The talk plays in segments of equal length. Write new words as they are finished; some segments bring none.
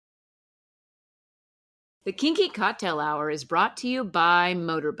The Kinky Cocktail Hour is brought to you by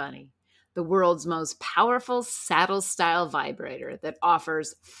Motor Bunny, the world's most powerful saddle-style vibrator that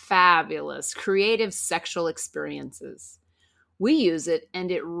offers fabulous, creative sexual experiences. We use it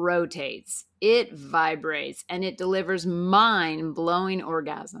and it rotates, it vibrates, and it delivers mind-blowing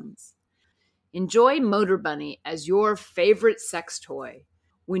orgasms. Enjoy Motor Bunny as your favorite sex toy.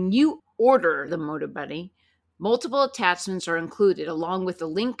 When you order the Motor Bunny, multiple attachments are included along with the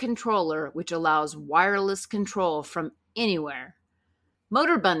Link controller, which allows wireless control from anywhere.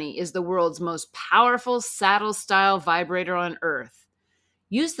 Motor Bunny is the world's most powerful saddle-style vibrator on Earth.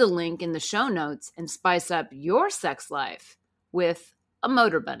 Use the link in the show notes and spice up your sex life with a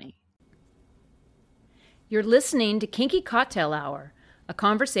Motor Bunny. You're listening to Kinky Cocktail Hour, a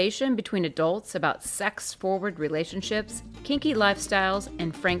conversation between adults about sex-forward relationships, kinky lifestyles,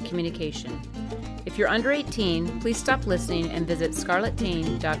 and frank communication. If you're under 18, please stop listening and visit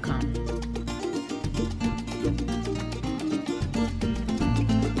scarletteen.com.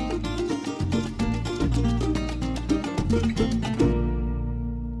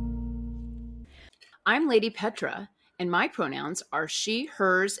 I'm Lady Petra, and my pronouns are she,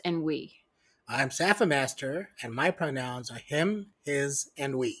 hers, and we. I'm Sappho Master, and my pronouns are him, his,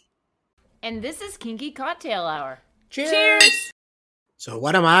 and we. And this is Kinky Cocktail Hour. Cheers! So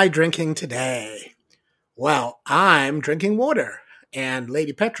what am I drinking today? Well, I'm drinking water, and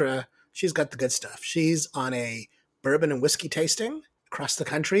Lady Petra, she's got the good stuff. She's on a bourbon and whiskey tasting across the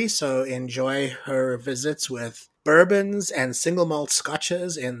country, so enjoy her visits with bourbons and single malt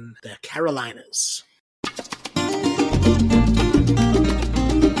scotches in the Carolinas.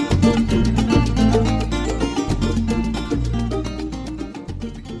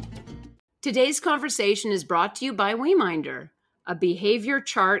 Today's conversation is brought to you by WeMinder, a behavior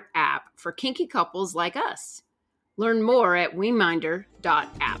chart app for kinky couples like us. Learn more at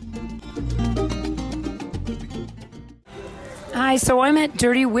WeMinder.app. Hi, so I'm at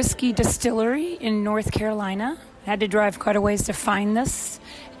Dirty Whiskey Distillery in North Carolina. I had to drive quite a ways to find this.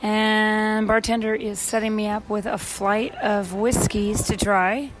 And bartender is setting me up with a flight of whiskeys to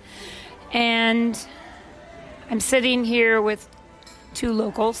try. And I'm sitting here with two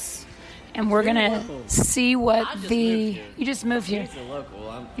locals. And we're going to see what You just moved here.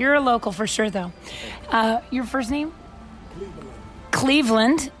 You're a local for sure, though. Your first name?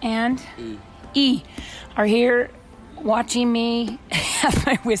 Cleveland and E are here watching me have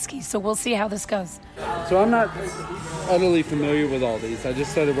my whiskey. So we'll see how this goes. So I'm not utterly familiar with all these. I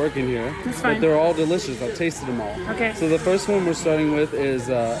just started working here. That's fine. But they're all delicious. I've tasted them all. Okay. So the first one we're starting with is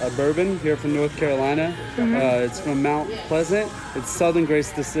a bourbon here from North Carolina. Mm-hmm. It's from Mount Pleasant. It's Southern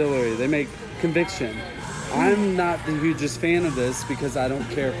Grace Distillery. They make Conviction. I'm not the hugest fan of this because I don't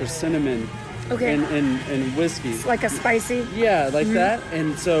care for cinnamon in whiskey. It's like a spicy. Yeah, like that.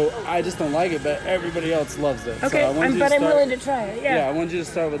 And so I just don't like it, but everybody else loves it. Okay, So I'm willing to try it. Yeah. I wanted you to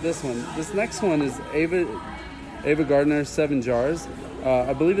start with this one. This next one is Ava Gardner 7 Jars.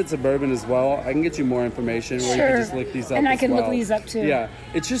 I believe it's a bourbon as well. I can get you more information where you can just look these up. And I can well. look these up too. Yeah,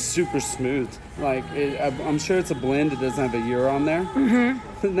 it's just super smooth. Like I'm sure it's a blend. It doesn't have a year on there. Mm-hmm.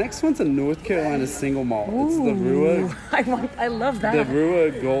 The next one's a North Carolina single malt. Ooh, it's the Rua. I love that. The Rua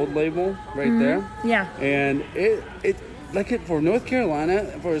Gold label right there. Yeah. And for North Carolina,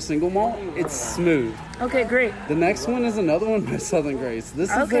 for a single malt, it's smooth. Okay, great. The next one is another one by Southern Grace. This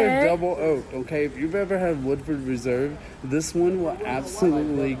is their double oak, okay? If you've ever had Woodford Reserve, this one will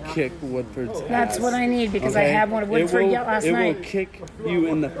absolutely kick Woodford's ass. That's what I need because I had one of Woodford last night. It will kick you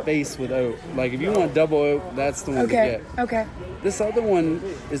in the face with oak. Like, if you want double oak, that's the one to get. Okay. This other one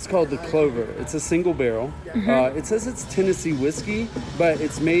is called the Clover. It's a single barrel. Mm-hmm. It says it's Tennessee whiskey, but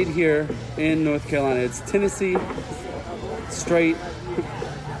it's made here in North Carolina. It's Tennessee straight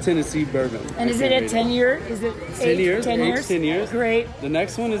Tennessee bourbon. And is it a 10-year? Is it 10 years? 10 years? 10 years. Great. The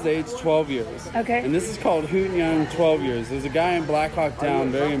next one is aged 12 years. Okay. And this is called Hoot and Young 12 years. There's a guy in Black Hawk Down,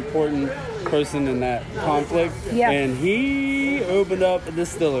 very important person in that conflict. Yeah. And he opened up a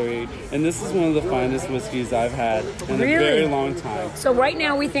distillery. And this is one of the finest whiskeys I've had in a very long time. So right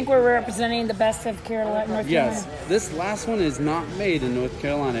now we think we're representing the best of North Carolina. Yes. This last one is not made in North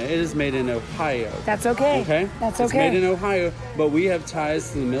Carolina. It is made in Ohio. That's okay. Okay? That's okay. It's made in Ohio, but we have ties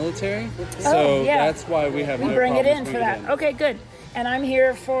to the military. So that's why we have no bring it problems in for that. Okay, good. And I'm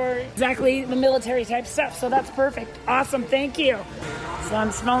here for exactly the military type stuff, so that's perfect. Awesome, thank you. So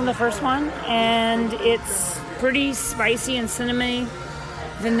I'm smelling the first one, and it's pretty spicy and cinnamony,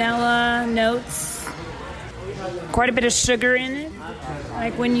 vanilla notes, quite a bit of sugar in it.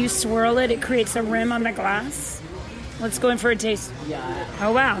 Like when you swirl it, it creates a rim on the glass. Let's go in for a taste.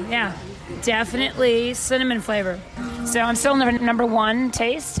 Oh, wow, yeah. Definitely cinnamon flavor. So I'm still number one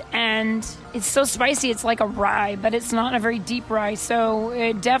taste, and it's so spicy. It's like a rye, but it's not a very deep rye. So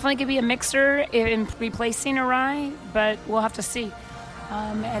it definitely could be a mixer in replacing a rye, but we'll have to see.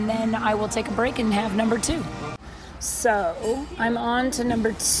 And then I will take a break and have number two. So I'm on to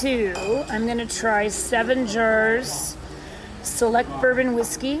number two. I'm going to try 7 Jars Select Bourbon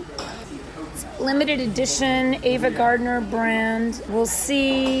Whiskey. Limited edition Ava Gardner brand. We'll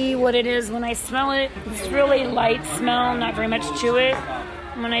see what it is when I smell it. It's really light smell, not very much to it.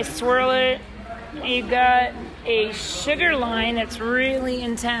 When I swirl it, you've got a sugar line that's really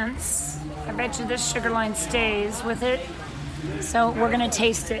intense. I bet you this sugar line stays with it. So we're gonna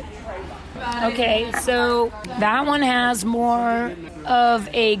taste it. Okay, so that one has more of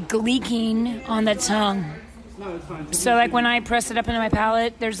a gleeking on the tongue. So like when I press it up into my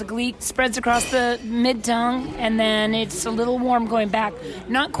palate, there's a gleek, spreads across the mid-tongue, and then it's a little warm going back.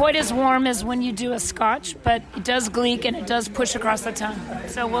 Not quite as warm as when you do a scotch, but it does gleek and it does push across the tongue.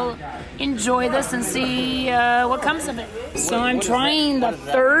 So we'll enjoy this and see what comes of it. So I'm trying the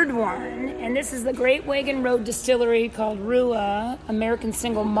third one, and this is the Great Wagon Road Distillery called Rua, American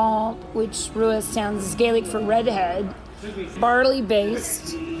Single Malt, which Rua sounds Gaelic for redhead,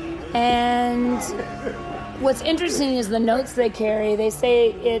 barley-based, and what's interesting is the notes they carry. They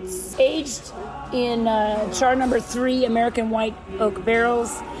say it's aged in char number 3 American white oak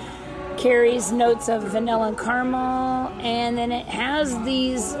barrels, carries notes of vanilla and caramel, and then it has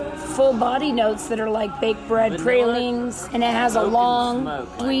these full body notes that are like baked bread pralines, and it has a long,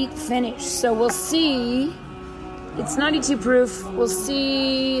 sweet finish. So we'll see. It's 92 proof. We'll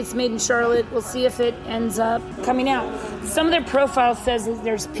see. It's made in Charlotte. We'll see if it ends up coming out. Some of their profile says that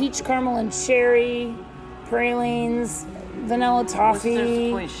there's peach, caramel, and cherry, pralines, vanilla toffee. What's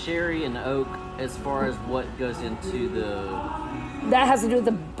the point sherry and oak as far as what goes into the... That has to do with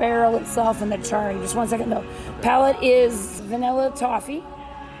the barrel itself and the charring. Just one second though. Palate is vanilla toffee,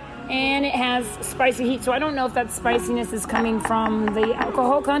 and it has spicy heat. So I don't know if that spiciness is coming from the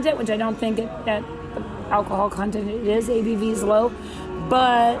alcohol content, which I don't think that the alcohol content it is. ABV is low.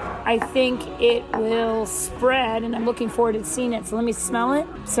 But I think it will spread, and I'm looking forward to seeing it. So let me smell it.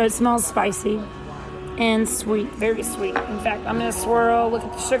 So it smells spicy and sweet, very sweet. In fact, I'm going to swirl, look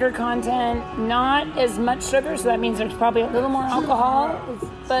at the sugar content. Not as much sugar, so that means there's probably a little more alcohol.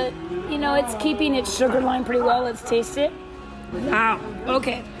 But, you know, it's keeping its sugar line pretty well. Let's taste it. Wow.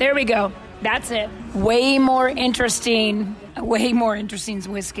 Okay, there we go. That's it. Way more interesting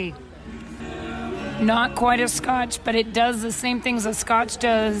whiskey. Not quite a scotch, but it does the same things a scotch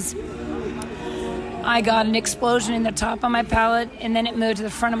does. I got an explosion in the top of my palate, and then it moved to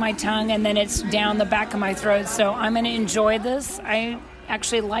the front of my tongue, and then it's down the back of my throat. So I'm going to enjoy this. I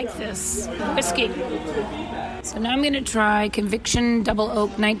actually like this whiskey. So now I'm going to try Conviction Double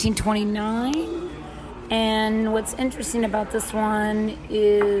Oak 1929. And what's interesting about this one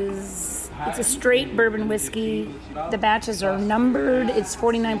is it's a straight bourbon whiskey. The batches are numbered. It's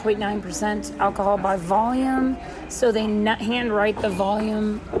 49.9% alcohol by volume. So they handwrite the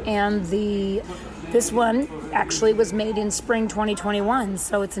volume, and this one actually was made in spring 2021,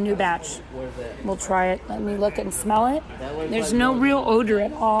 so it's a new batch. We'll try it. Let me look and smell it. There's no real odor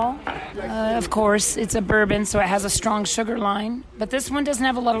at all. Of course, it's a bourbon, so it has a strong sugar line. But this one doesn't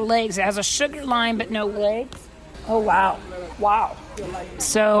have a lot of legs. It has a sugar line, but no legs. Oh, wow. Wow.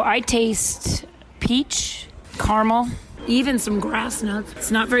 So I taste peach, caramel, even some grass nuts.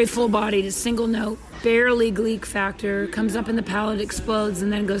 It's not very full-bodied. It's single note. Barely gleek factor. Comes up in the palate, explodes,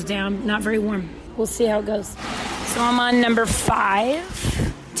 and then goes down. Not very warm. We'll see how it goes. So I'm on number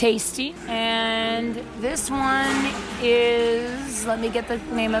 5, Tasty. And this one is, let me get the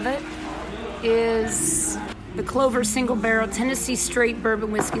name of it, is the Clover Single Barrel Tennessee Straight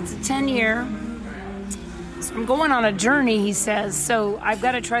Bourbon Whiskey. It's a 10-year. So I'm going on a journey, he says. So I've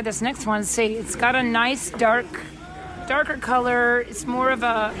got to try this next one. See, it's got a nice darker color. It's more of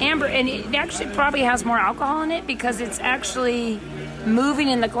a amber, and it actually probably has more alcohol in it because it's actually moving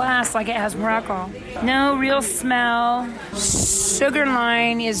in the glass like it has more alcohol. No real smell. Sugar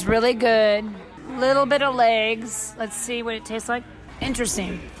line is really good. Little bit of legs. Let's see what it tastes like.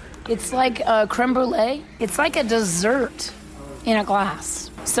 Interesting. It's like a creme brulee. It's like a dessert in a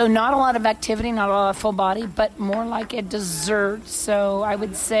glass. So not a lot of activity, not a lot of full body, but more like a dessert. So I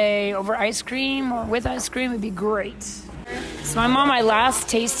would say over ice cream or with ice cream would be great. So I'm on my last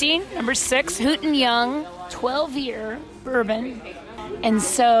tasting, number 6, Hooten Young, 12-year bourbon. And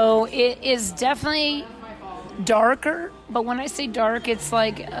so it is definitely darker, but when I say dark, it's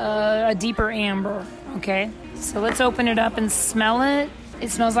like a deeper amber, okay? So let's open it up and smell it. It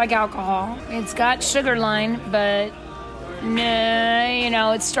smells like alcohol. It's got sugar line, but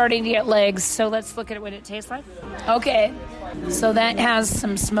it's starting to get legs, so let's look at what it tastes like. Okay, so that has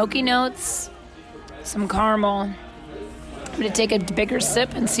some smoky notes, some caramel. I'm going to take a bigger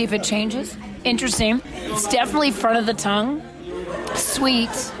sip and see if it changes. Interesting. It's definitely front of the tongue, sweet,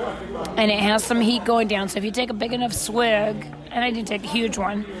 and it has some heat going down. So if you take a big enough swig, and I didn't take a huge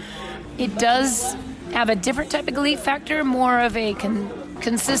one, it does have a different type of glee factor, more of a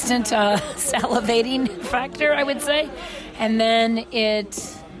consistent salivating factor, I would say. And then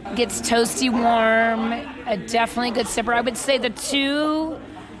it gets toasty warm, a definitely good sipper. I would say the two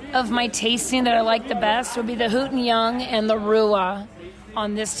of my tasting that I like the best would be the Hoot and Young and the Rua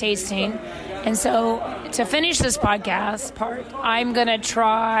on this tasting. And so to finish this podcast part, I'm going to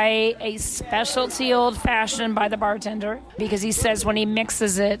try a specialty old-fashioned by the bartender because he says when he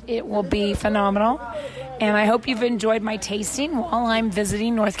mixes it, it will be phenomenal. And I hope you've enjoyed my tasting while I'm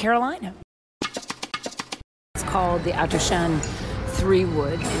visiting North Carolina. It's called the Auto-Chane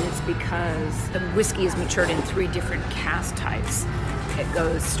 3-Wood, and it's because the whiskey is matured in 3 different cask types.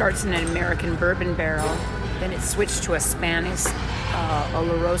 It starts in an American bourbon barrel, then it's switched to a Spanish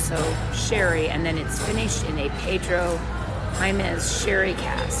Oloroso sherry, and then it's finished in a Pedro Jimenez sherry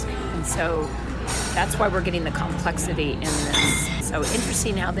cask. And so that's why we're getting the complexity in this. So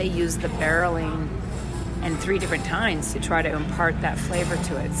interesting how they use the barreling and 3 different times to try to impart that flavor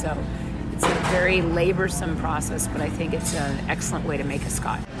to it. So it's a very laborsome process, but I think it's an excellent way to make a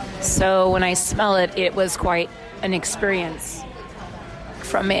scotch. So when I smell it, it was quite an experience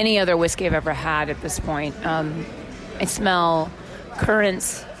from any other whiskey I've ever had at this point. I smell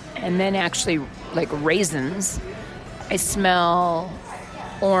currants and then actually like raisins. I smell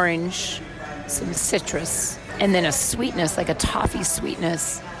orange, some citrus, and then a sweetness, like a toffee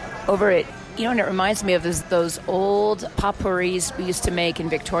sweetness over it. And it reminds me of those old potpourris we used to make in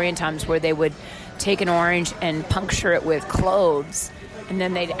Victorian times where they would take an orange and puncture it with cloves, and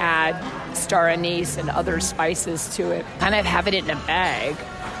then they'd add star anise and other spices to it, kind of have it in a bag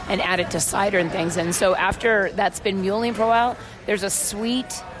and add it to cider and things. And so after that's been muling for a while, there's a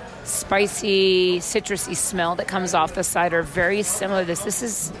sweet, spicy, citrusy smell that comes off the cider, very similar to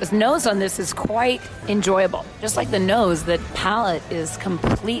this. The nose on this is quite enjoyable. Just like the nose, the palate is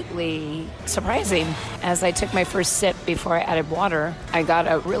completely surprising. As I took my first sip before I added water, I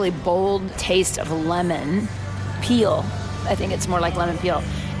got a really bold taste of lemon peel. I think it's more like lemon peel.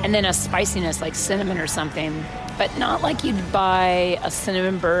 And then a spiciness like cinnamon or something, but not like you'd buy a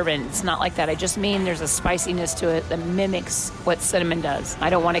cinnamon bourbon. It's not like that. I just mean there's a spiciness to it that mimics what cinnamon does. I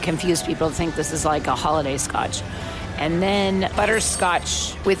don't want to confuse people to think this is like a holiday scotch. And then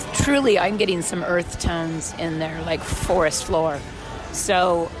butterscotch with truly, I'm getting some earth tones in there, like forest floor.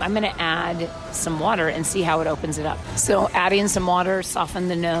 So I'm going to add some water and see how it opens it up. So adding some water, soften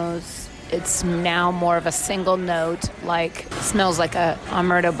the nose. It's now more of a single note, smells like a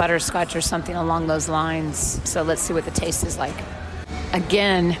Amaretto butterscotch or something along those lines. So let's see what the taste is like.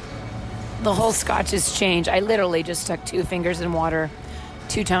 Again, the whole scotch has changed. I literally just stuck 2 fingers in water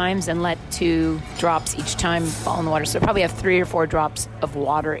 2 times and let 2 drops each time fall in the water. So I probably have 3 or 4 drops of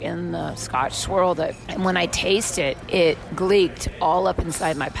water in the scotch, swirled it. And when I taste it, it gleeked all up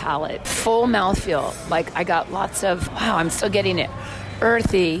inside my palate. Full mouthfeel. Like I got lots of, wow, I'm still getting it.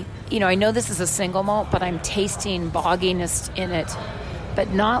 Earthy. I know this is a single malt, but I'm tasting bogginess in it, but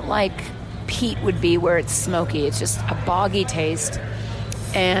not like peat would be where it's smoky. It's just a boggy taste.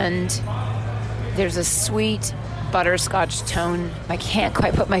 And there's a sweet butterscotch tone. I can't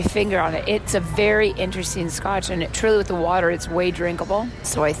quite put my finger on it. It's a very interesting scotch, and truly with the water, it's way drinkable.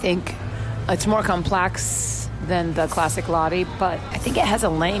 So I think it's more complex than the classic Lottie, but I think it has a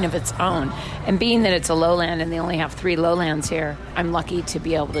lane of its own. And being that it's a lowland and they only have 3 lowlands here, I'm lucky to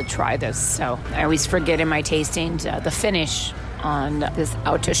be able to try this. So I always forget in my tasting the finish on this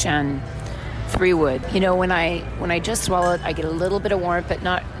Auto-Chane 3-Wood. When I just swallow it, I get a little bit of warmth, but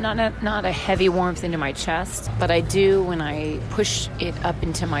not a heavy warmth into my chest. But I do when I push it up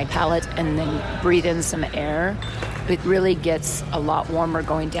into my palate and then breathe in some air. It really gets a lot warmer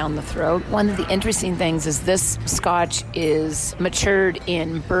going down the throat. One of the interesting things is this scotch is matured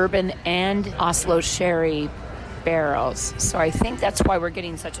in bourbon and Oslo sherry barrels. So I think that's why we're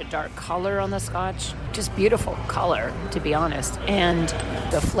getting such a dark color on the scotch. Just beautiful color, to be honest. And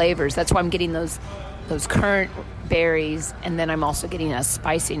the flavors, that's why I'm getting those currant berries, and then I'm also getting a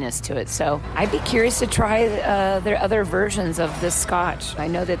spiciness to it. So I'd be curious to try their other versions of this scotch. I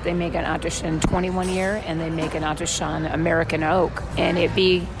know that they make an Auto-Chane 21 year and they make an Auto-Chane American Oak, and it'd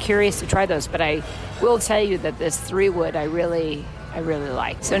be curious to try those. But I will tell you that this 3-Wood I really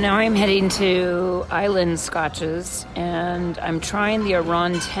like. So now I'm heading to Island Scotches, and I'm trying the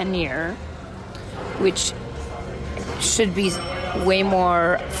Arran 10 year, which should be way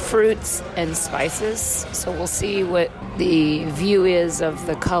more fruits and spices. So we'll see what the view is of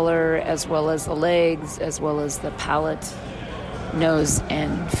the color, as well as the legs, as well as the palate, nose,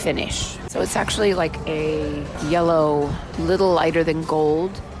 and finish. So it's actually like a yellow, little lighter than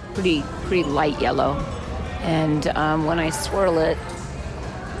gold, pretty light yellow. And when I swirl it,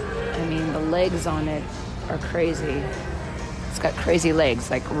 I mean, the legs on it are crazy. It's got crazy legs,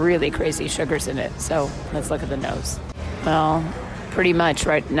 like really crazy sugars in it. So let's look at the nose. Well, pretty much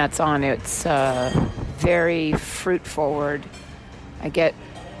right nuts on. It's very fruit forward. I get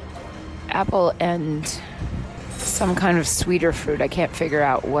apple and some kind of sweeter fruit. I can't figure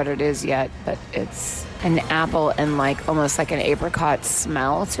out what it is yet, but it's an apple and like almost like an apricot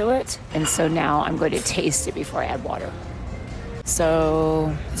smell to it. And so now I'm going to taste it before I add water.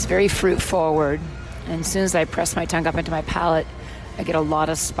 So it's very fruit forward. And as soon as I press my tongue up into my palate, I get a lot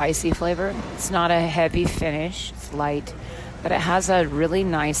of spicy flavor. It's not a heavy finish. It's light, but it has a really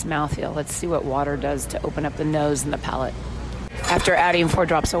nice mouthfeel. Let's see what water does to open up the nose and the palate. After adding 4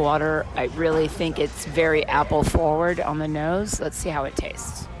 drops of water, I really think it's very apple forward on the nose. Let's see how it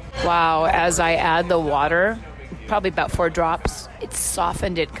tastes. Wow, as I add the water, probably about 4 drops, it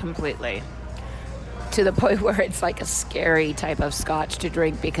softened it completely to the point where it's like a scary type of scotch to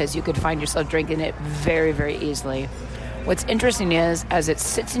drink because you could find yourself drinking it very, very easily. What's interesting is, as it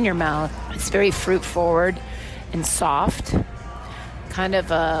sits in your mouth, it's very fruit forward and soft, kind of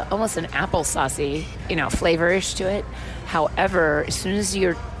almost an applesauce-y, flavorish to it. However, as soon as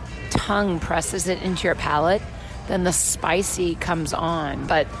your tongue presses it into your palate, then the spicy comes on,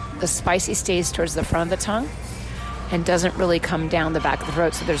 but the spicy stays towards the front of the tongue and doesn't really come down the back of the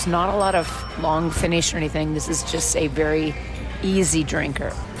throat. So there's not a lot of long finish or anything. This is just a very easy drinker.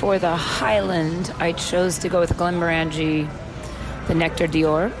 For the Highland, I chose to go with Glenmorangie, the Nectar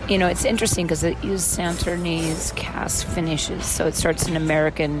d'Or. It's interesting because it used Sauternes cask finishes. So it starts in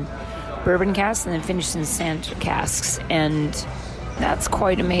American bourbon casks and then finishes in Santer casks. And that's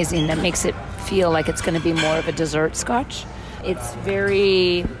quite amazing. That makes it feel like it's going to be more of a dessert scotch. It's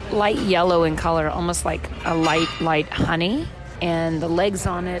very light yellow in color, almost like a light honey. And the legs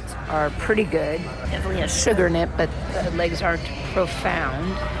on it are pretty good. Definitely has sugar in it, but the legs aren't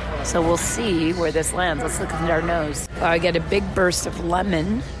profound. So we'll see where this lands. Let's look at our nose. I get a big burst of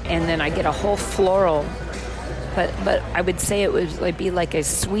lemon, and then I get a whole floral. But I would say it would be like a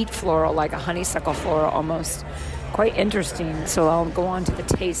sweet floral, like a honeysuckle floral almost. Quite interesting. So I'll go on to the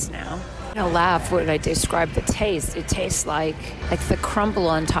taste now. I'll laugh when I describe the taste. It tastes like the crumble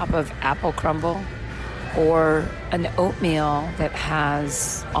on top of apple crumble, or an oatmeal that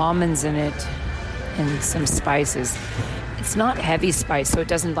has almonds in it and some spices. It's not heavy spice, so it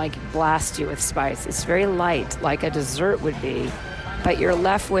doesn't blast you with spice. It's very light, like a dessert would be. But you're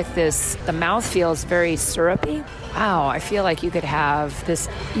left with this, the mouth feels very syrupy. Wow, I feel like you could have this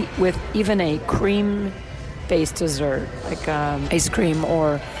with even a cream-based dessert, like ice cream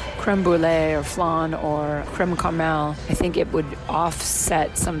or creme brulee or flan or creme caramel. I think it would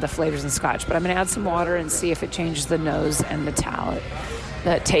offset some of the flavors in scotch. But I'm going to add some water and see if it changes the nose and the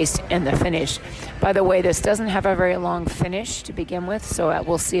the taste and the finish. By the way, this doesn't have a very long finish to begin with, so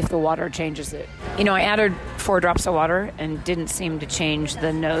we'll see if the water changes it. I added 4 drops of water and didn't seem to change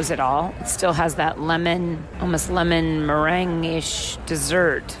the nose at all. It still has that lemon, almost lemon meringue-ish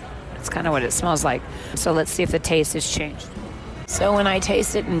dessert. That's kind of what it smells like. So let's see if the taste has changed. So when I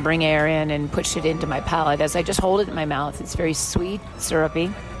taste it and bring air in and push it into my palate, as I just hold it in my mouth, it's very sweet, syrupy.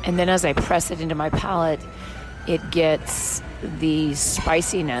 And then as I press it into my palate, it gets the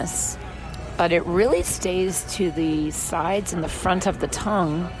spiciness, but it really stays to the sides and the front of the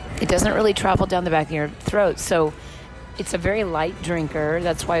tongue. It doesn't really travel down the back of your throat. So it's a very light drinker.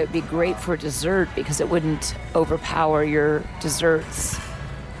 That's why it would be great for dessert, because it wouldn't overpower your desserts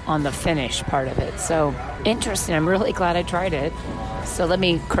on the finish part of it. So interesting. I'm really glad I tried it. So let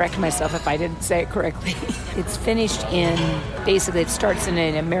me correct myself if I didn't say it correctly. It's finished in, basically it starts in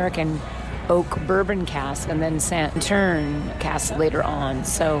an American oak bourbon cask and then Sauterne cask later on.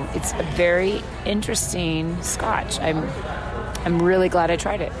 So it's a very interesting scotch. I'm really glad I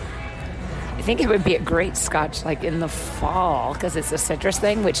tried it. I think it would be a great scotch in the fall, because it's a citrus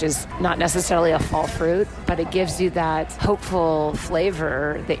thing, which is not necessarily a fall fruit, but it gives you that hopeful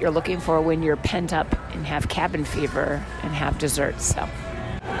flavor that you're looking for when you're pent up and have cabin fever and have desserts. So,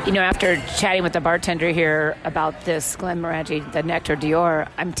 after chatting with the bartender here about this Glenmorangie, the Nectar d'Or,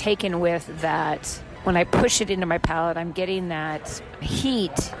 I'm taken with that. When I push it into my palate, I'm getting that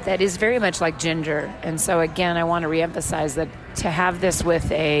heat that is very much like ginger. And so again, I want to reemphasize that to have this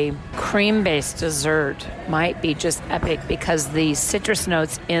with a cream-based dessert might be just epic, because the citrus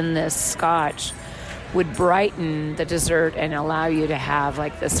notes in this scotch would brighten the dessert and allow you to have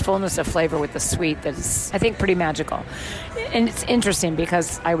like this fullness of flavor with the sweet that's, I think, pretty magical. And it's interesting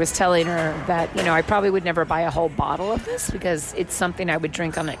because I was telling her that, I probably would never buy a whole bottle of this because it's something I would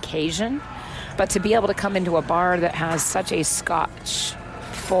drink on occasion. But to be able to come into a bar that has such a Scotch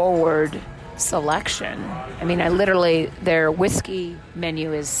forward selection. I mean, their whiskey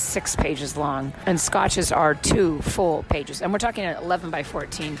menu is 6 pages long, and Scotches are 2 full pages. And we're talking 11 by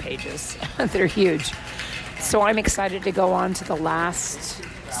 14 pages. They're huge. So I'm excited to go on to the last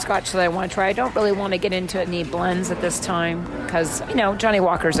Scotch that I want to try. I don't really want to get into any blends at this time because, Johnny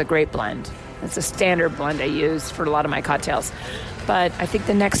Walker's a great blend. It's a standard blend I use for a lot of my cocktails. But I think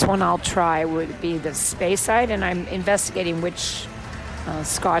the next one I'll try would be the Speyside, and I'm investigating which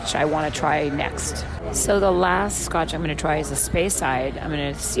Scotch I want to try next. So the last Scotch I'm going to try is a Speyside. I'm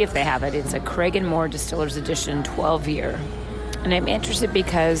going to see if they have it. It's a Craigenmore Distillers Edition 12-year. And I'm interested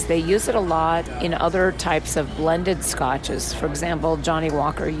because they use it a lot in other types of blended Scotches. For example, Johnny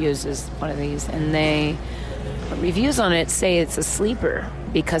Walker uses one of these, and reviews on it say it's a sleeper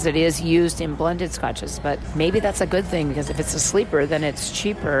because it is used in blended Scotches. But maybe that's a good thing because if it's a sleeper, then it's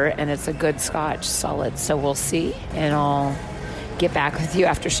cheaper and it's a good Scotch, solid. So we'll see, and I'll get back with you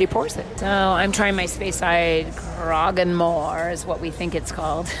after she pours it. So I'm trying my Speyside Craigenmore is what we think it's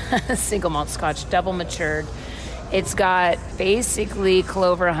called. Single malt Scotch, double matured. It's got basically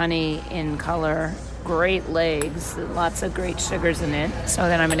clover honey in color, great legs, lots of great sugars in it. So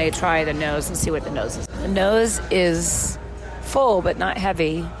then I'm going to try the nose and see what the nose is. The nose is full but not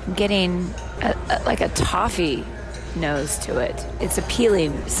heavy. I'm getting like a toffee nose to it. It's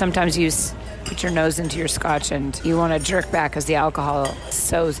appealing. Sometimes you put your nose into your Scotch and you want to jerk back because the alcohol is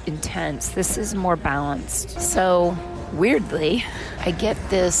so intense. This is more balanced. So weirdly, I get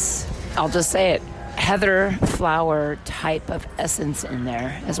this, I'll just say it, heather flower type of essence in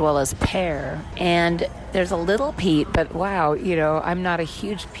there, as well as pear. And there's a little peat, but wow, I'm not a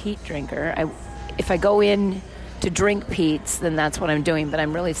huge peat drinker. If I go in to drink peats, then that's what I'm doing, but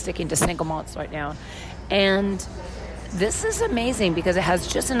I'm really sticking to single malts right now. And this is amazing because it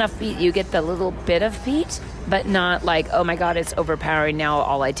has just enough peat. You get the little bit of peat, but not like, oh my God, it's overpowering. Now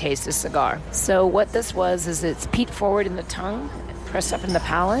all I taste is cigar. So what this is it's peat forward in the tongue, pressed up in the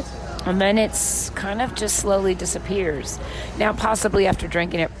palate, and then it's kind of just slowly disappears. Now, possibly after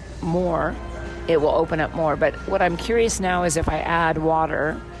drinking it more, it will open up more. But what I'm curious now is if I add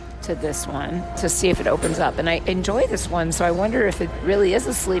water to this one to see if it opens up. And I enjoy this one, so I wonder if it really is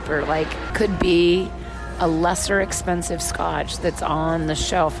a sleeper, like could be a lesser expensive Scotch that's on the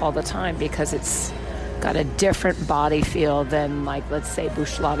shelf all the time because it's got a different body feel than, like, let's say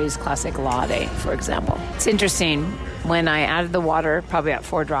Buchlotti's Classic Latte, for example. It's interesting. When I added the water, probably about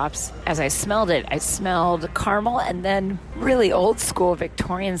 4 drops, as I smelled it, I smelled caramel and then really old school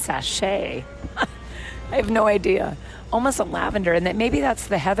Victorian sachet. I have no idea. Almost a lavender, and maybe that's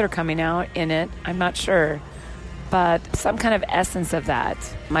the heather coming out in it. I'm not sure. But some kind of essence of that.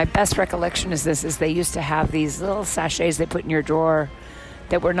 My best recollection is they used to have these little sachets they put in your drawer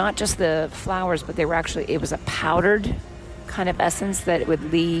that were not just the flowers, but it was a powdered kind of essence that it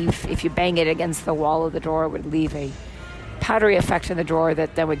would leave, if you bang it against the wall of the drawer, it would leave a powdery effect in the drawer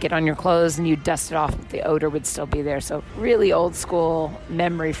that then would get on your clothes and you dust it off, but the odor would still be there. So really old school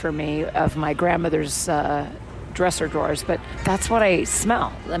memory for me of my grandmother's dresser drawers, but that's what I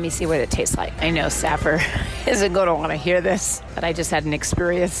smell. Let me see what it tastes like. I know Sapper isn't going to want to hear this, but I just had an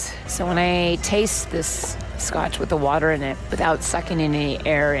experience. So when I taste this Scotch with the water in it, without sucking any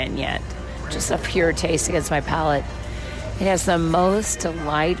air in yet, just a pure taste against my palate, it has the most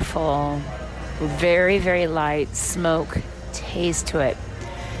delightful, very, very light smoke taste to it.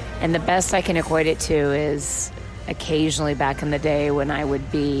 And the best I can equate it to is occasionally back in the day when I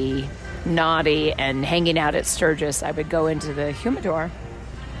would be naughty and hanging out at Sturgis, I would go into the humidor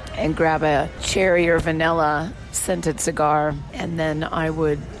and grab a cherry or vanilla scented cigar, and then I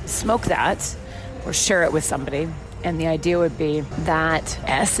would smoke that or share it with somebody. And the idea would be that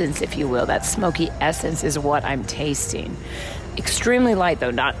essence, if you will, that smoky essence is what I'm tasting. Extremely light,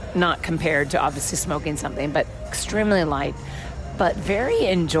 though, not compared to obviously smoking something, but extremely light, but very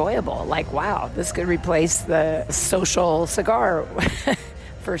enjoyable. Like, wow, this could replace the social cigar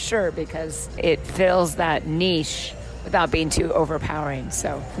for sure, because it fills that niche without being too overpowering.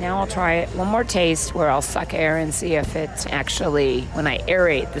 So now I'll try it one more taste where I'll suck air and see if it actually, when I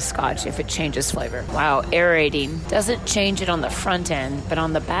aerate the Scotch, if it changes flavor. Wow, aerating doesn't change it on the front end, but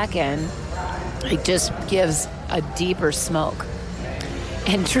on the back end, it just gives a deeper smoke.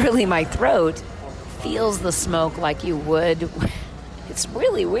 And truly my throat feels the smoke like you would It's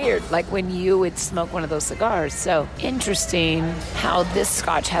really weird, like when you would smoke one of those cigars. So interesting how this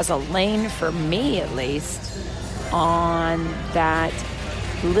Scotch has a lane, for me at least, on that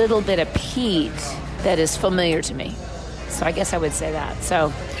little bit of peat that is familiar to me. So I guess I would say that.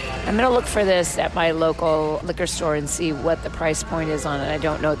 So I'm going to look for this at my local liquor store and see what the price point is on it. I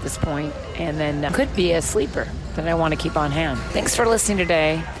don't know at this point. And then could be a sleeper that I want to keep on hand. Thanks for listening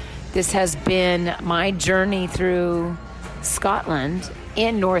today. This has been my journey through Scotland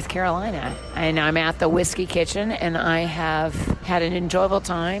in North Carolina. And I'm at the Whiskey Kitchen, and I have had an enjoyable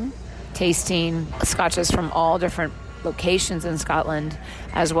time tasting scotches from all different locations in Scotland,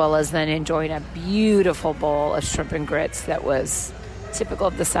 as well as then enjoying a beautiful bowl of shrimp and grits that was typical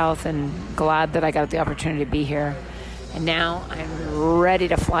of the South, and glad that I got the opportunity to be here. And now I'm ready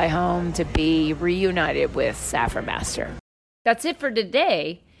to fly home to be reunited with Saffron Master. That's it for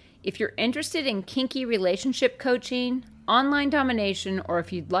today. If you're interested in kinky relationship coaching, online domination, or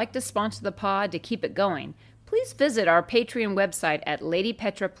if you'd like to sponsor the pod to keep it going, please visit our Patreon website at Lady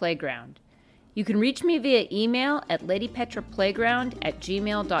Petra Playground. You can reach me via email at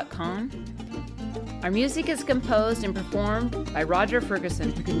ladypetraplayground@gmail.com. Our music is composed and performed by Roger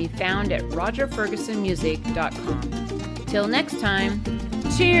Ferguson, who can be found at rogerfergusonmusic.com. Till next time,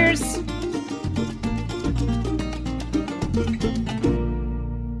 cheers!